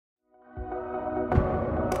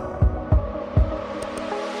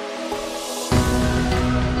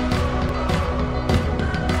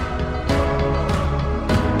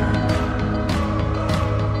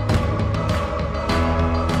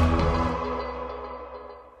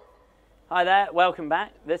Hi there, welcome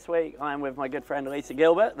back. This week I'm with my good friend Lisa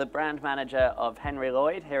Gilbert, the brand manager of Henri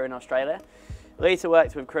Lloyd here in Australia. Lisa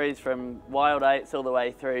works with crews from wild oats all the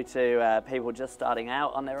way through to people just starting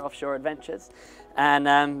out on their offshore adventures,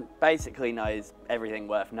 and basically knows everything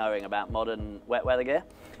worth knowing about modern wet weather gear.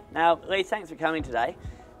 Now, Lisa, thanks for coming today.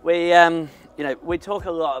 We talk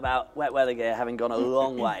a lot about wet weather gear having gone a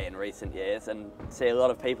long way in recent years, and see a lot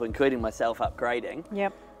of people, including myself, upgrading.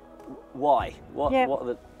 Yep. Why?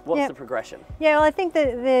 What's the progression? Yeah, well, I think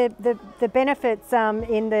the benefits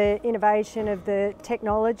in the innovation of the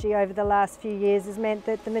technology over the last few years has meant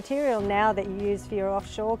that the material now that you use for your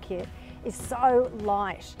offshore kit is so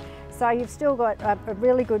light. So you've still got a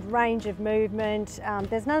really good range of movement.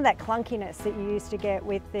 There's none of that clunkiness that you used to get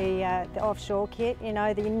with the offshore kit,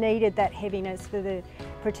 that you needed that heaviness for the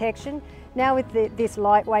protection. Now with this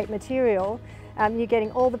lightweight material, you're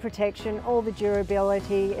getting all the protection, all the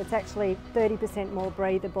durability. It's actually 30% more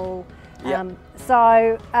breathable. Yep.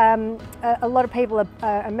 A lot of people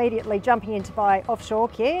are immediately jumping in to buy offshore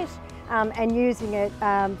kit and using it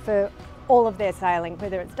for all of their sailing,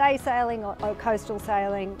 whether it's day sailing or coastal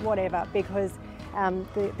sailing, whatever, because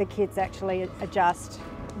the kits actually adjust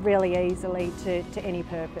really easily to any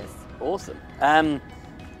purpose. Awesome. And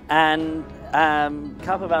a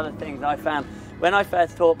couple of other things I found when I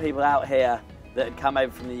first taught people out here that had come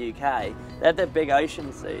over from the UK. They had their big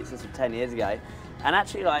ocean suits, this was 10 years ago, and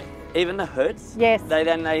actually, like, even the hoods, yes, they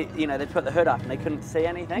put the hood up and they couldn't see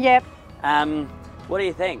anything. Yep. What do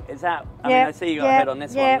you think? Is that, I mean, I see you got a hood on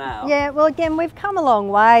this one now. Yeah, well, again, we've come a long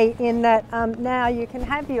way in that now you can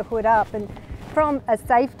have your hood up, and from a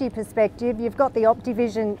safety perspective, you've got the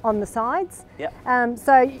Optivision on the sides. Yep.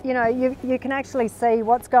 So, you can actually see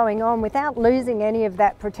what's going on without losing any of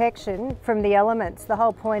that protection from the elements. The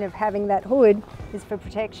whole point of having that hood is for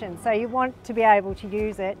protection. So you want to be able to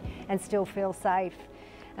use it and still feel safe.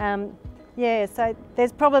 Yeah, so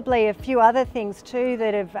there's probably a few other things too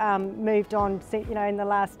that have moved on, in the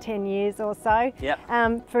last 10 years or so.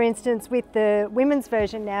 Yep. For instance, with the women's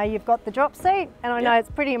version now, you've got the drop seat, and I know it's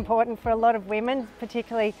pretty important for a lot of women,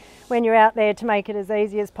 particularly when you're out there, to make it as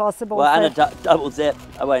easy as possible. Well, and a double zip.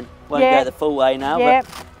 I won't go the full way now, but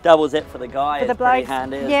double zip for the guy is pretty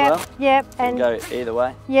handy as well. Yep, and go either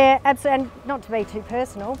way. Yeah, absolutely. And not to be too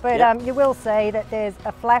personal, but you will see that there's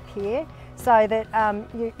a flap here, so that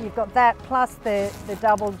you've got that plus the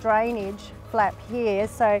double drainage flap here,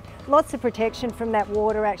 so lots of protection from that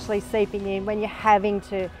water actually seeping in when you're having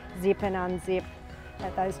to zip and unzip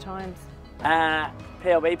at those times.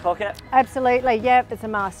 PLB pocket? Absolutely, yep, it's a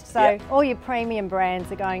must. So all your premium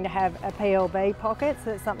brands are going to have a PLB pocket, so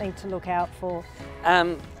it's something to look out for.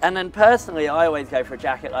 And then personally, I always go for a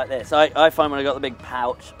jacket like this. I find when I got the big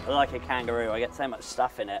pouch, like a kangaroo, I get so much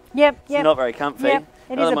stuff in it. Yep, it's not very comfy. Yep.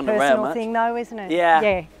 It is a personal thing though, isn't it? Yeah.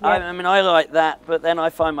 Yep. I mean, I like that, but then I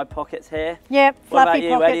find my pockets here. Yep, what fluffy about you?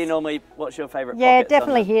 pockets. Where do you normally, what's your favourite pockets? Yeah,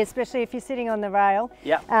 definitely here, especially if you're sitting on the rail.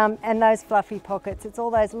 Yep. And those fluffy pockets, it's all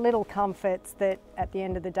those little comforts that at the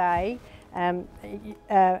end of the day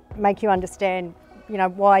make you understand,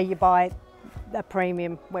 why you buy a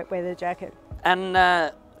premium wet weather jacket. And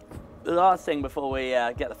the last thing before we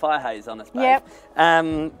get the fire hose on us both,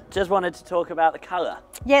 just wanted to talk about the colour.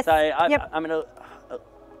 Yes. So I mean,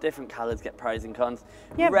 different colours get pros and cons.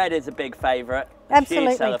 Yep. Red is a big favourite, Absolutely.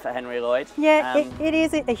 huge seller for Henri Lloyd. Yeah, it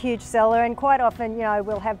is a huge seller, and quite often,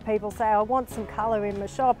 we'll have people say, I want some colour in my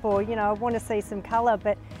shop, or, I want to see some colour,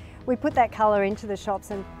 but we put that colour into the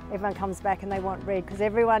shops and everyone comes back and they want red, because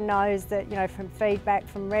everyone knows that, from feedback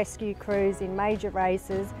from rescue crews in major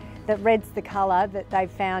races, that red's the colour that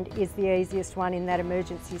they've found is the easiest one in that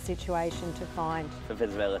emergency situation to find. For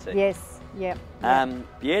visibility. Yes, yep.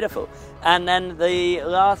 Beautiful. And then the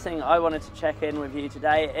last thing I wanted to check in with you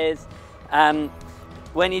today is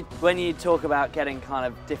when you talk about getting kind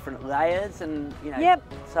of different layers and,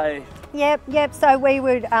 so... Yep, so we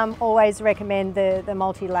would always recommend the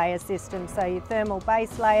multi-layer system, so your thermal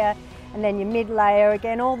base layer and then your mid-layer.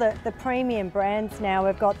 Again, all the premium brands now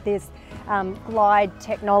have got this glide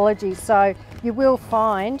technology, so you will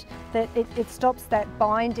find that it stops that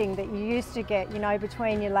binding that you used to get,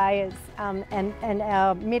 between your layers, and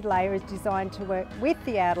our mid-layer is designed to work with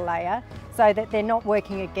the outer layer so that they're not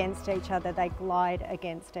working against each other, they glide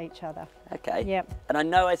against each other. Okay. Yep. And I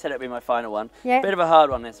know I said it'd be my final one. Yep. Bit of a hard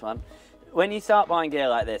one, this one. When you start buying gear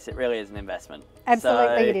like this, it really is an investment.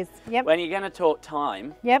 Absolutely, so it is. Yep. When you're going to talk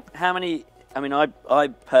time, how many, I mean, I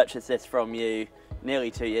purchased this from you nearly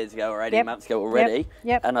 2 years ago or 18 months ago already,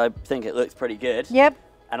 and I think it looks pretty good.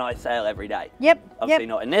 and I sail every day. Yep. Obviously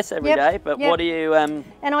not in this every day, but what do you... And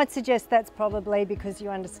I'd suggest that's probably because you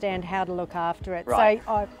understand how to look after it. Right.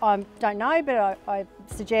 So I don't know, but I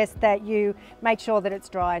suggest that you make sure that it's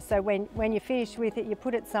dry. So when you're finished with it, you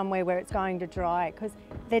put it somewhere where it's going to dry, because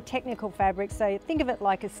they're technical fabrics. So think of it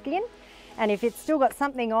like a skin. And if it's still got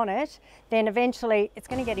something on it, then eventually it's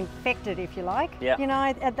going to get infected, if you like. Yeah. You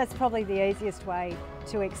know, that's probably the easiest way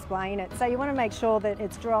to explain it. So you want to make sure that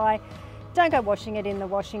it's dry. Don't go washing it in the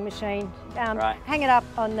washing machine. Right. Hang it up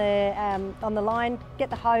on the line, get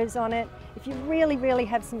the hose on it. If you really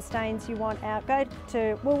have some stains you want out, go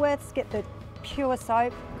to Woolworths, get the pure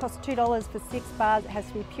soap. It costs $2 for 6 bars. It has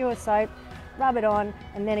to be pure soap. Rub it on,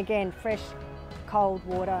 and then again, fresh, cold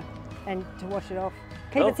water, and to wash it off.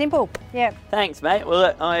 Keep it simple. Yeah. Thanks, mate. Well,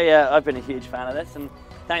 look, I've been a huge fan of this, and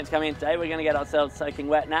thanks for coming in today. We're going to get ourselves soaking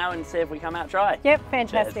wet now and see if we come out dry. Yep,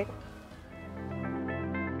 fantastic. Cheers.